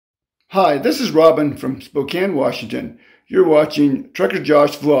Hi, this is Robin from Spokane, Washington. You're watching Trucker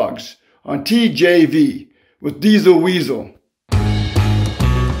Josh Vlogs on TJV with Diesel Weasel.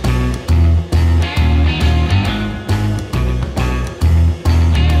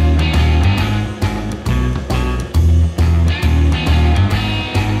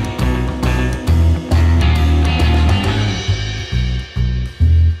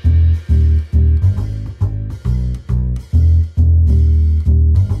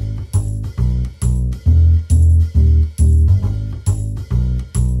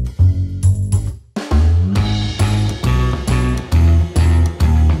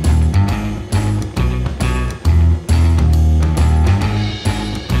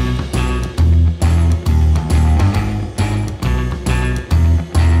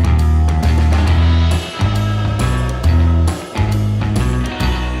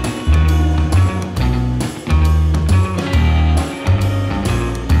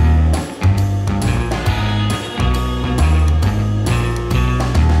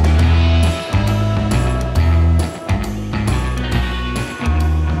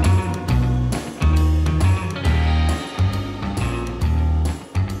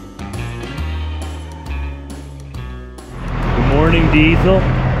 Diesel.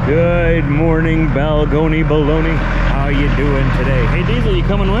 Good morning, Balgoni Baloney. How you doing today? Hey Diesel, you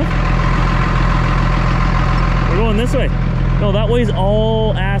coming with? We're going this way. No, that way's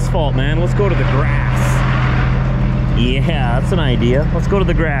all asphalt, man. Let's go to the grass. Yeah, that's an idea. Let's go to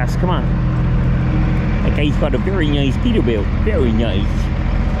the grass. Come on. That guy's got a very nice Peterbilt. Very nice.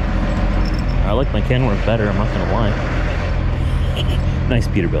 I like my Kenworth better, I'm not gonna lie. Nice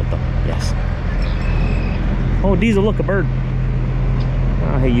Peterbilt though, yes. Oh, Diesel, look, a bird.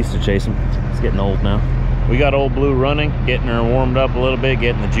 Oh, he used to chase him. He's getting old now. We got Old Blue running, getting her warmed up a little bit,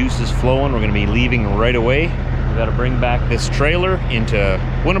 getting the juices flowing. We're going to be leaving right away. We got to bring back this trailer into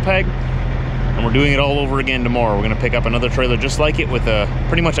Winnipeg, and we're doing it all over again tomorrow. We're going to pick up another trailer just like it with a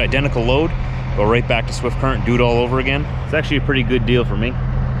pretty much identical load, go right back to Swift Current, do it all over again. It's actually a pretty good deal for me.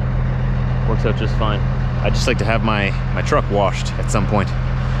 Works out just fine. I'd just like to have my truck washed at some point.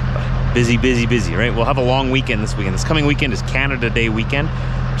 Busy, busy, busy, right? We'll have a long weekend this weekend. This coming weekend is Canada Day weekend.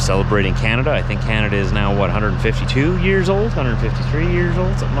 We're celebrating Canada. I think Canada is now, what, 152 years old? 153 years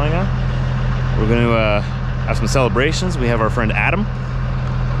old, something like that. We're going to have some celebrations. We have our friend Adam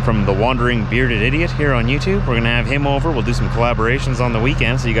from The Wandering Bearded Idiot here on YouTube. We're going to have him over. We'll do some collaborations on the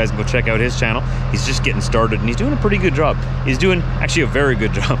weekend, so you guys can go check out his channel. He's just getting started, and he's doing a pretty good job. He's doing, actually, a very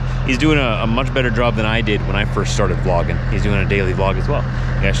good job. He's doing a much better job than I did when I first started vlogging. He's doing a daily vlog as well.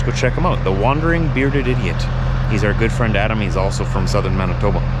 You guys should go check him out. The Wandering Bearded Idiot. He's our good friend Adam. He's also from southern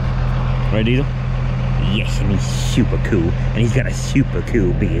Manitoba. Right, Diesel? Yes, and he's super cool. And he's got a super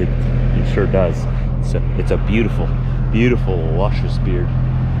cool beard. He sure does. It's a beautiful, beautiful, luscious beard.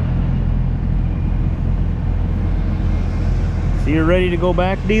 So you're ready to go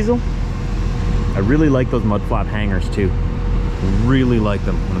back, Diesel? I really like those mud flap hangers too. Really like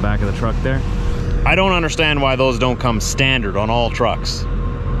them on the back of the truck there. I don't understand why those don't come standard on all trucks.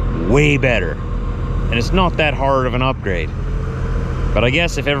 Way better. And it's not that hard of an upgrade. But I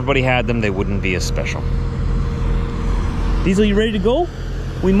guess if everybody had them, they wouldn't be as special. Diesel, you ready to go?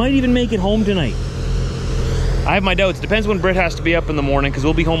 We might even make it home tonight. I have my doubts. Depends when Britt has to be up in the morning, because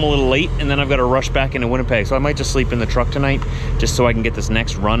we'll be home a little late, and then I've got to rush back into Winnipeg. So I might just sleep in the truck tonight, just so I can get this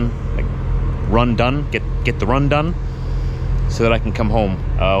next run, done, get the run done, so that I can come home.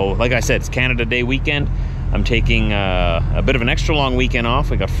 Like I said, it's Canada Day weekend. I'm taking a bit of an extra long weekend off.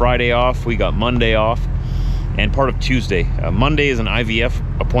 We got Friday off, we got Monday off, and part of Tuesday. Monday is an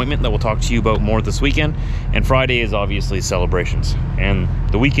IVF appointment that we'll talk to you about more this weekend, and Friday is obviously celebrations. And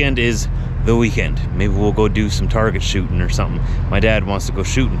the weekend is the weekend. Maybe we'll go do some target shooting or something. My dad wants to go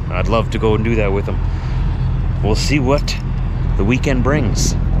shooting. I'd love to go and do that with him. We'll see what the weekend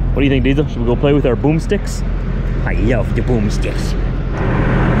brings. What do you think, Diesel? Should we go play with our boomsticks? I love the boomsticks.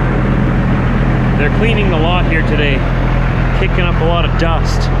 They're cleaning the lot here today, kicking up a lot of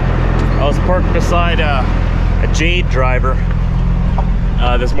dust. I was parked beside a Jade driver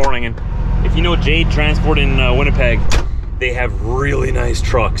this morning, and if you know Jade Transport in Winnipeg, they have really nice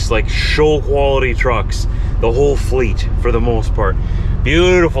trucks, like show quality trucks, the whole fleet for the most part.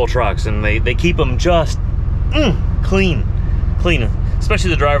 Beautiful trucks, and they keep them just clean. Especially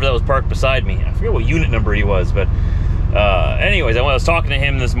the driver that was parked beside me. I forget what unit number he was, but anyways, I was talking to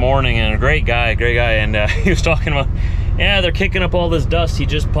him this morning, and a great guy, and he was talking about, yeah, they're kicking up all this dust. He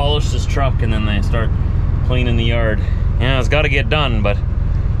just polished his truck, and then they start cleaning the yard. Yeah, it's got to get done, but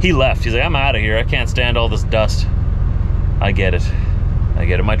he left. He's like, I'm out of here. I can't stand all this dust. I get it.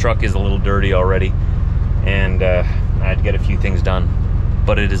 My truck is a little dirty already, and I had to get a few things done.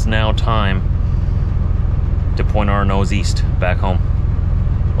 but it is now time to point our nose east back home.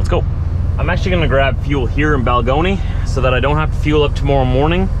 Let's go. I'm actually gonna grab fuel here in Balgony so that I don't have to fuel up tomorrow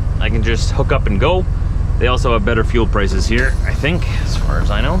morning. I can just hook up and go. They also have better fuel prices here, I think, as far as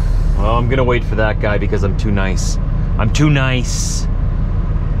I know. Well, I'm gonna wait for that guy because I'm too nice. I'm too nice.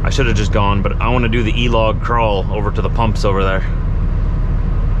 I should have just gone, but I want to do the E-log crawl over to the pumps over there.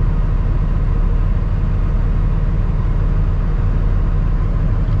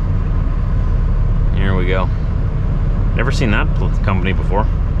 Here we go. Never seen that company before.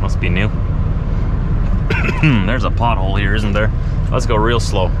 Must be new. There's a pothole here, isn't there? Let's go real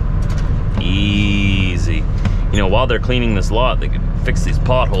slow. Easy. You know, while they're cleaning this lot, they could fix these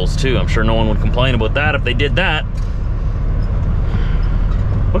potholes too. I'm sure no one would complain about that if they did that.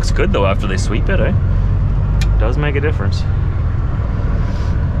 Looks good though after they sweep it, eh? Does make a difference.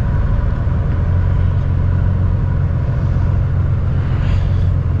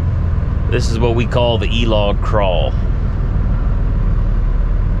 This is what we call the E-log crawl.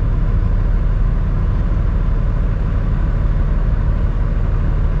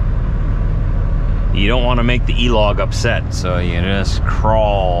 You don't want to make the E-log upset, so you just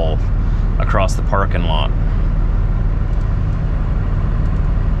crawl across the parking lot.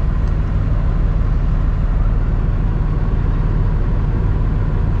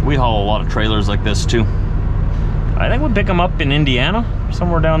 We haul a lot of trailers like this too. I think we pick them up in Indiana,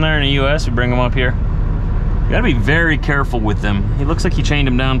 somewhere down there in the US. We bring them up here. You gotta be very careful with them. He looks like he chained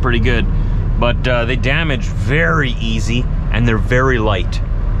them down pretty good, but they damage very easy and they're very light.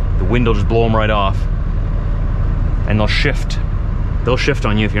 The wind will just blow them right off. And they'll shift. They'll shift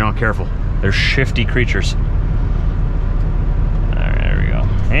on you if you're not careful. They're shifty creatures. Alright, there we go.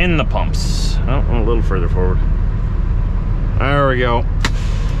 In the pumps. Oh, a little further forward. There we go.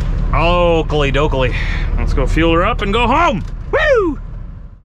 Oakley dokley. Let's go fuel her up and go home. Woo!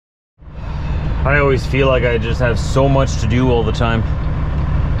 I always feel like I just have so much to do all the time.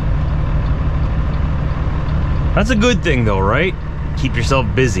 That's a good thing though, right? Keep yourself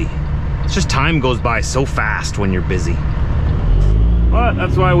busy. It's just time goes by so fast when you're busy. But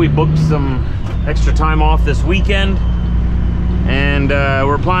that's why we booked some extra time off this weekend. And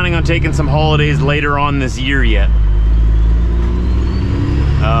we're planning on taking some holidays later on this year yet.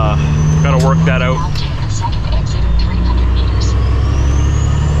 Gotta work that out.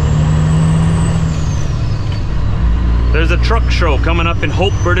 There's a truck show coming up in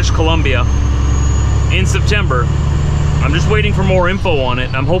Hope, British Columbia in September. I'm just waiting for more info on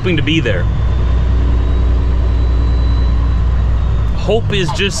it. I'm hoping to be there. Hope is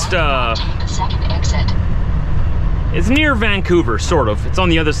just it's near Vancouver, sort of. It's on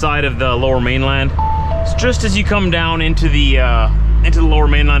the other side of the Lower Mainland. It's just as you come down into the Lower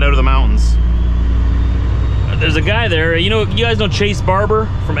Mainland out of the mountains. There's a guy there. You know, you guys know Chase Barber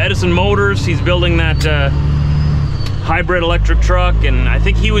from Edison Motors. He's building that hybrid electric truck, and I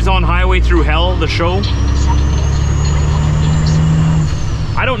think he was on Highway Through Hell, the show.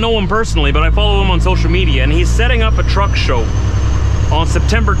 I don't know him personally, but I follow him on social media, and he's setting up a truck show on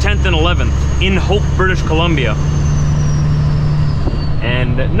September 10th and 11th in Hope, British Columbia.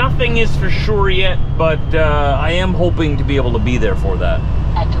 And nothing is for sure yet, but I am hoping to be able to be there for that.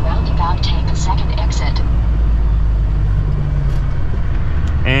 At the roundabout, take the second exit.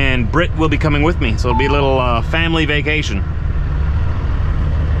 And Britt will be coming with me, so it'll be a little family vacation.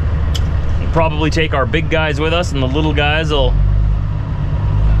 We'll probably take our big guys with us, and the little guys will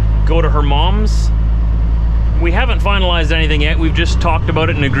go to her mom's. We haven't finalized anything yet. We've just talked about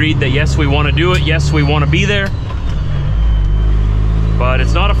it and agreed that yes, we want to do it. Yes, we want to be there. But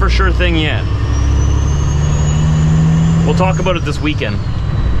it's not a for sure thing yet. We'll talk about it this weekend.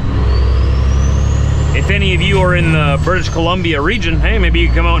 If any of you are in the British Columbia region, hey, maybe you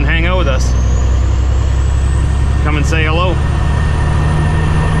can come out and hang out with us. Come and say hello.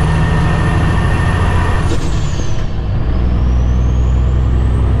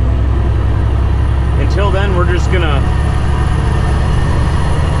 Until then, we're just gonna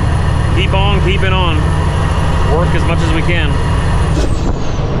keep on keeping on. Work as much as we can.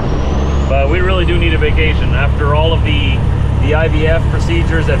 But we really do need a vacation after all of the IVF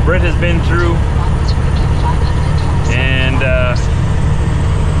procedures that Britt has been through. And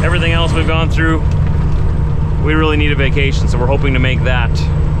everything else we've gone through. We really need a vacation, so we're hoping to make that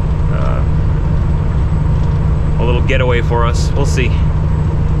a little getaway for us. We'll see.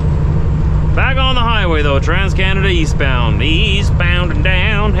 Back on the highway though, Trans-Canada eastbound. Eastbound and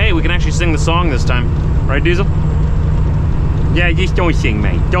down. Hey, we can actually sing the song this time. Right, Diesel? Yeah, just don't sing,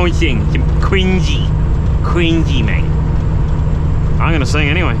 mate. Don't sing. It's cringy. Cringy, mate. I'm gonna sing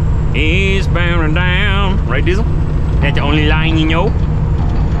anyway. Eastbound and down. Right, Diesel? That's the only line you know?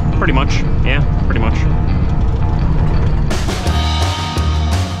 Pretty much. Yeah, pretty much.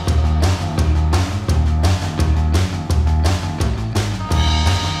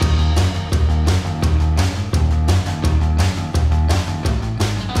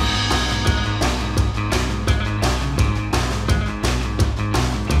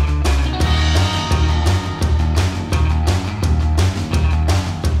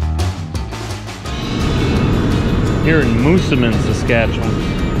 Here in Moosomin, Saskatchewan.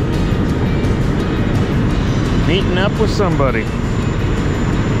 Meeting up with somebody.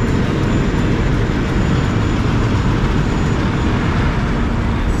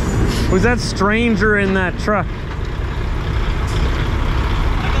 Who's that stranger in that truck? I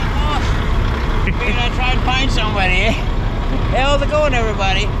got lost. Figured I'd try and find somebody, eh? How's it going,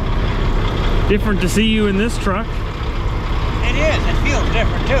 everybody? Different to see you in this truck. It is. It feels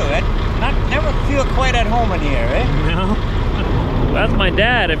different, too. Never feel quite at home in here, eh? No. That's my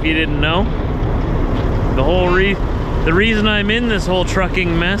dad, if you didn't know. The reason I'm in this whole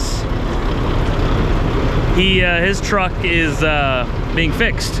trucking mess, his truck is being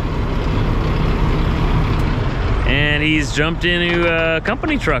fixed. And he's jumped into a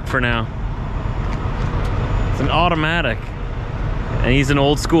company truck for now. It's an automatic. And he's an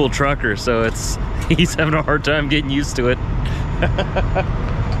old school trucker, so he's having a hard time getting used to it.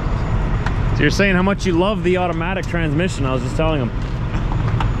 So you're saying how much you love the automatic transmission. I was just telling him.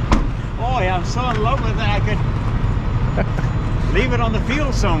 Oh yeah, I'm so in love with it I could leave it on the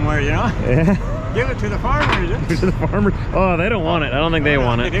field somewhere, you know? Yeah. Give it to the farmers. Give it to the farmers? Oh, they don't want it. I don't think they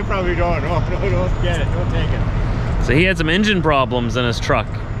want it. They probably don't. No, don't get it. Don't take it. So he had some engine problems in his truck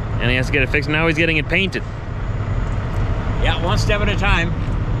and he has to get it fixed. Now he's getting it painted. Yeah, one step at a time.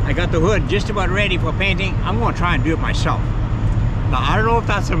 I got the hood just about ready for painting. I'm going to try and do it myself. Now, I don't know if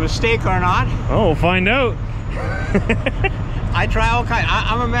that's a mistake or not. Oh, we'll find out. I try all kinds.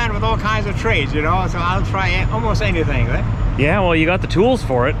 I'm a man with all kinds of trades, you know, so I'll try almost anything, right? Yeah, well, you got the tools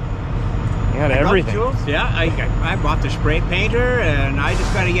for it. You got everything. Got the tools? Yeah, I bought the spray painter, and I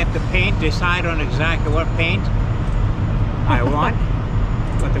just got to get the paint, decide on exactly what paint I want,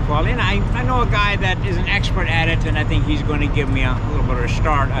 what the quality. And I know a guy that is an expert at it, and I think he's going to give me a little bit of a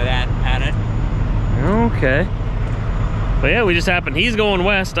start at it. Okay. But yeah, we just happened. He's going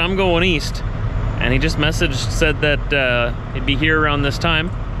west, I'm going east. And he just messaged, said that he'd be here around this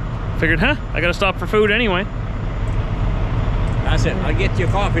time. Figured, I gotta stop for food anyway. That's it. I'll get you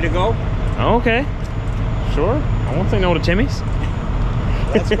coffee to go. Okay. Sure. I won't say no to Timmy's.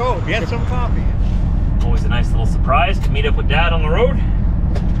 Let's go. Get some coffee. Always a nice little surprise to meet up with Dad on the road.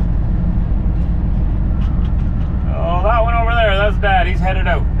 Oh, that one over there, that's Dad. He's headed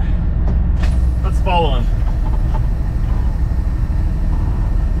out. Let's follow him.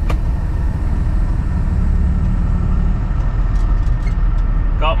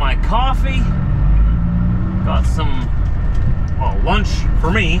 Got my coffee, got some, well, lunch for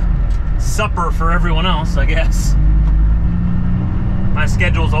me, supper for everyone else, I guess. My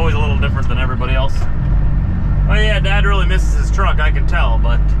schedule's always a little different than everybody else. Oh yeah, Dad really misses his truck, I can tell,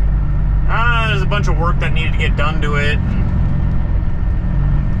 but there's a bunch of work that needed to get done to it.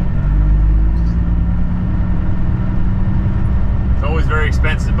 It's always very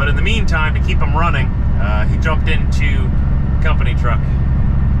expensive, but in the meantime, to keep him running, he jumped into a company truck.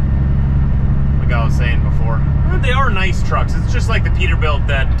 Like I was saying before, they are nice trucks. It's just like the Peterbilt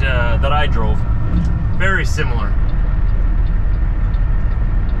that I drove. Very similar.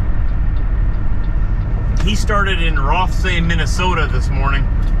 He started in Rothsay, Minnesota this morning,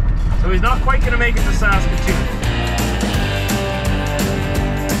 so he's not quite going to make it to Saskatoon.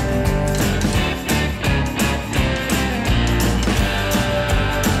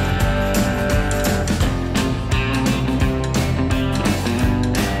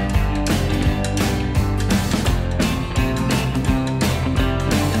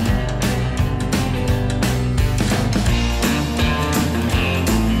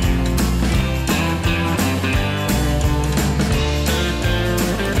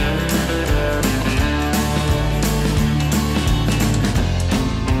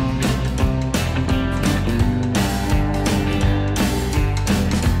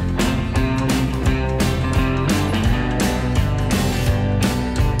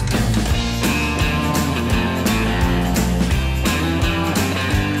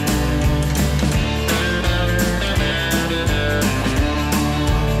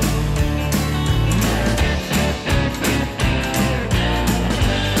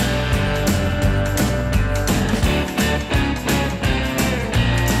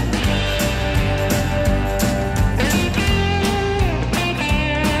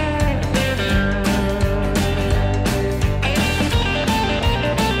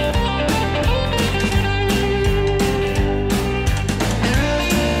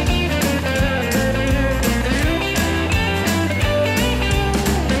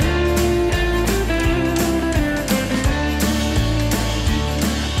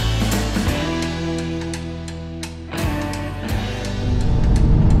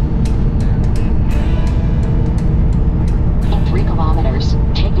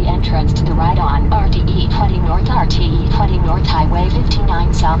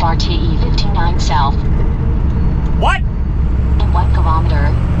 south, RTE 59 south. What? In 1 kilometer,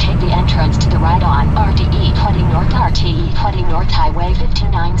 take the entrance to the right on RTE 20 north, RTE 20 north, Highway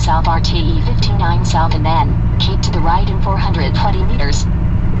 59 south, RTE 59 south, and then keep to the right in 420 meters.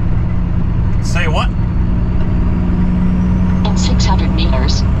 Say what? In 600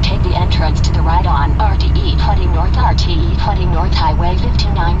 meters, take the entrance to the right on RTE 20 north, RTE 20 north, Highway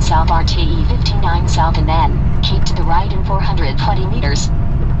 59 south, RTE 59 south, and then keep to the right in 420 meters.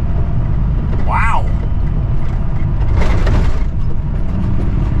 Wow.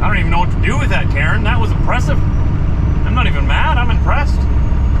 I don't even know what to do with that, Karen. That was impressive. I'm not even mad. I'm impressed.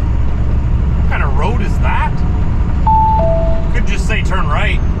 What kind of road is that? Could just say turn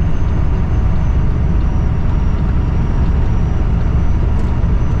right.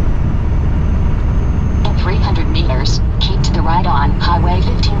 In 300 meters, keep to the right on Highway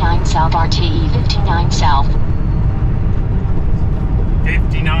 59 south, RTE 59 south.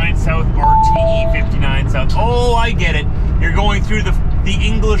 59 south, RTE 59 south. Oh, I get it. You're going through the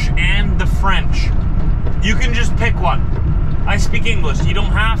English and the French. You can just pick one. I speak English. You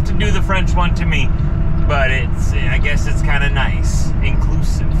don't have to do the French one to me. But I guess it's kind of nice.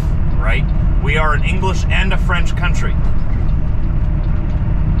 Inclusive, right? We are an English and a French country.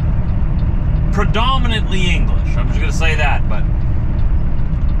 Predominantly English. I'm just going to say that, but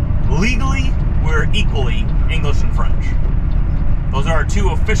legally, we're equally English and French. Those are our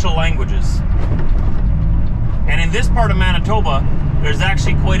 2 official languages. And in this part of Manitoba, there's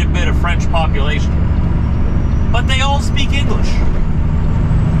actually quite a bit of French population. But they all speak English.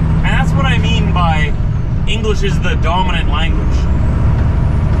 And that's what I mean by English is the dominant language.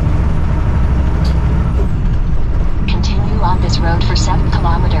 Continue on this road for 7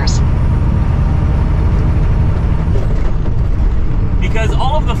 kilometers. Because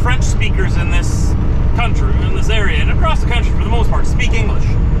all of the French speakers in this country, in this area, and across the country for the most part, speak English.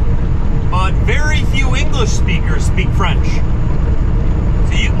 But very few English speakers speak French.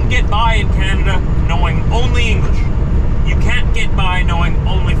 So you can get by in Canada knowing only English. You can't get by knowing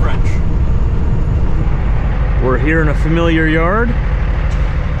only French. We're here in a familiar yard.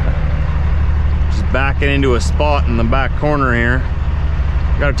 Just backing into a spot in the back corner here.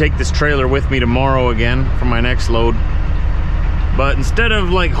 Gotta take this trailer with me tomorrow again for my next load. But instead of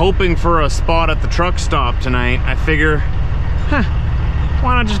like hoping for a spot at the truck stop tonight, I figure,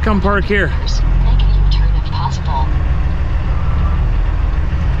 why not just come park here? Make a U-turn if possible.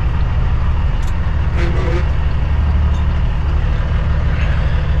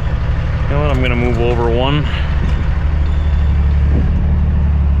 You know what, I'm gonna move over one.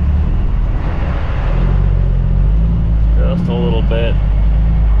 Just a little bit.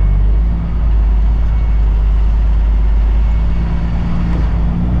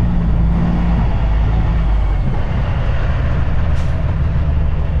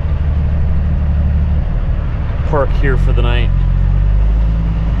 Park here for the night.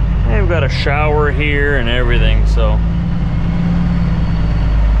 And we've got a shower here and everything, so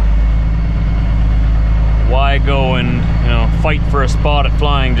why go and, you know, fight for a spot at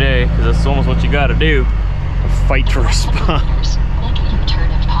Flying J? Because that's almost what you got to do. Fight for a spot. Make a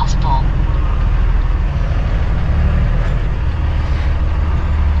U-turn if possible.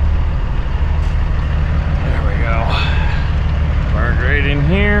 There we go. Park right in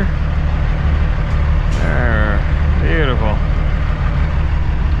here. There. Beautiful.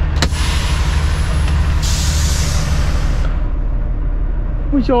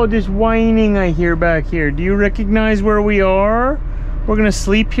 What's all this whining I hear back here? Do you recognize where we are? We're gonna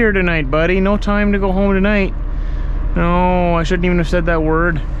sleep here tonight, buddy. No time to go home tonight. No, I shouldn't even have said that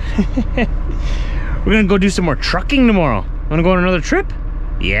word. We're gonna go do some more trucking tomorrow. Wanna go on another trip?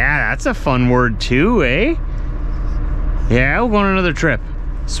 Yeah, that's a fun word too, eh? Yeah, we'll go on another trip.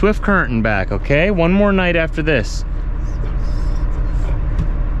 Swift Current and back, okay? One more night after this.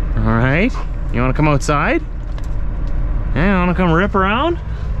 All right, you wanna come outside? Yeah, wanna come rip around?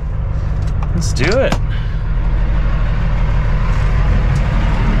 Let's do it.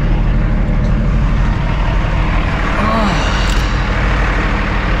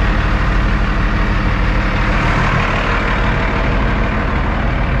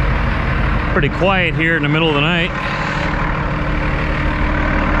 Pretty quiet here in the middle of the night.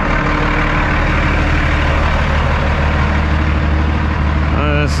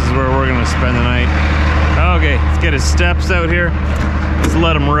 This is where we're gonna spend the night. Okay, let's get his steps out here. Let's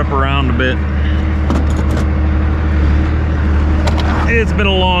let him rip around a bit. It's been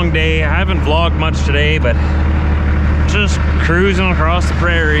a long day. I haven't vlogged much today, but just cruising across the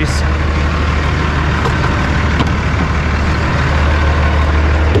prairies.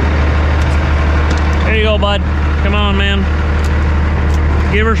 There you go, bud. Come on, man.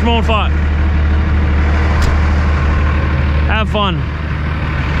 Give her Shimon fought. Have fun.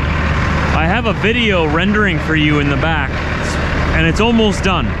 I have a video rendering for you in the back, and it's almost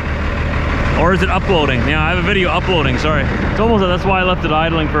done. Or is it uploading? Yeah, I have a video uploading, sorry. It's almost done. That's why I left it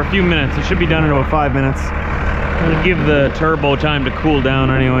idling for a few minutes. It should be done in about 5 minutes. I'll give the turbo time to cool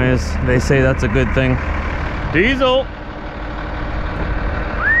down anyways. They say that's a good thing. Diesel!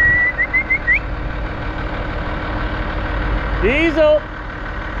 Diesel!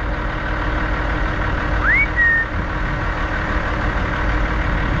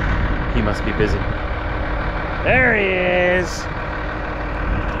 He must be busy. There he is!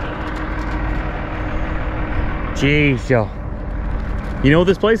 Jeez, yo. You know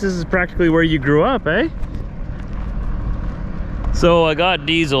this place? This is practically where you grew up, eh? So I got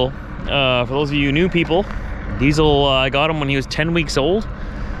Diesel. For those of you new people, Diesel, I got him when he was 10 weeks old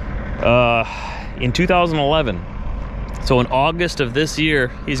in 2011. So in August of this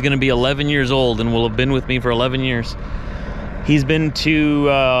year, he's gonna be 11 years old and will have been with me for 11 years. He's been to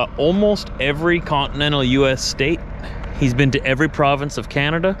almost every continental US state. He's been to every province of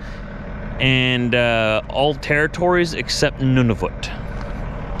Canada and all territories except Nunavut.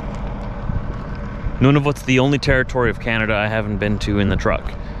 Nunavut's the only territory of Canada I haven't been to in the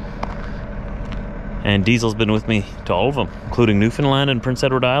truck. And Diesel's been with me to all of them, including Newfoundland and Prince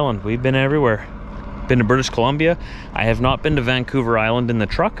Edward Island. We've been everywhere. Been to British Columbia. I have not been to Vancouver Island in the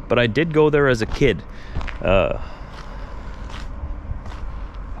truck, but I did go there as a kid. I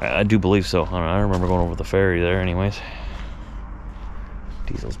do believe so. I remember going over the ferry there anyways.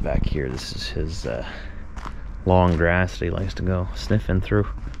 Diesel's back here. This is his long grass that he likes to go sniffing through.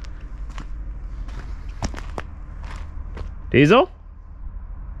 Diesel?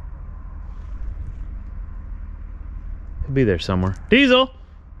 He'll be there somewhere. Diesel!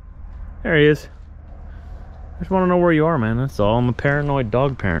 There he is. I just want to know where you are, man. That's all. I'm a paranoid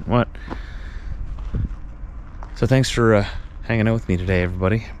dog parent. What? So thanks for hanging out with me today,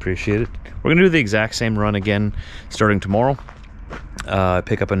 everybody. Appreciate it. We're gonna do the exact same run again starting tomorrow.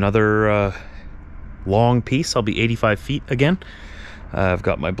 Pick up another long piece. I'll be 85 feet again. I've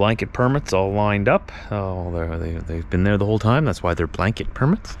got my blanket permits all lined up. Oh, they've been there the whole time. That's why they're blanket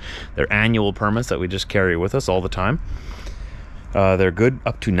permits. They're annual permits that we just carry with us all the time. They're good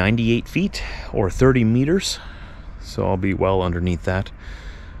up to 98 feet or 30 meters. So I'll be well underneath that.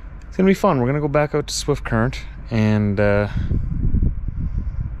 It's gonna be fun. We're gonna go back out to Swift Current and then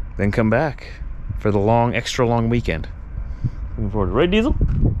come back for the long, extra long weekend. Looking forward to it. Right, Diesel?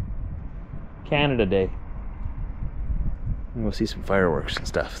 Canada Day. I'm gonna go see some fireworks and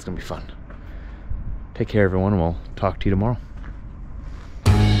stuff. It's gonna be fun. Take care, everyone, and we'll talk to you tomorrow.